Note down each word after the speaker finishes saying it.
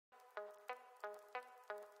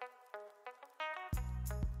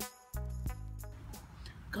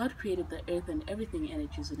God created the earth and everything in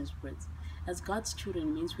it using His words. As God's children,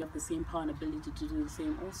 it means we have the same power and ability to do the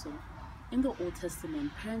same also. In the Old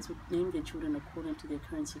Testament, parents would name their children according to their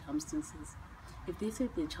current circumstances. If they said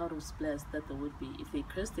their child was blessed, that they would be. If they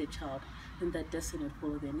cursed their child, then that destiny would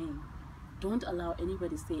follow their name. Don't allow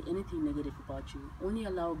anybody to say anything negative about you. Only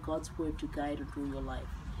allow God's word to guide and rule your life.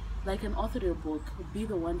 Like an author of a book, be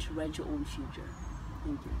the one to write your own future.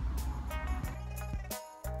 Thank you.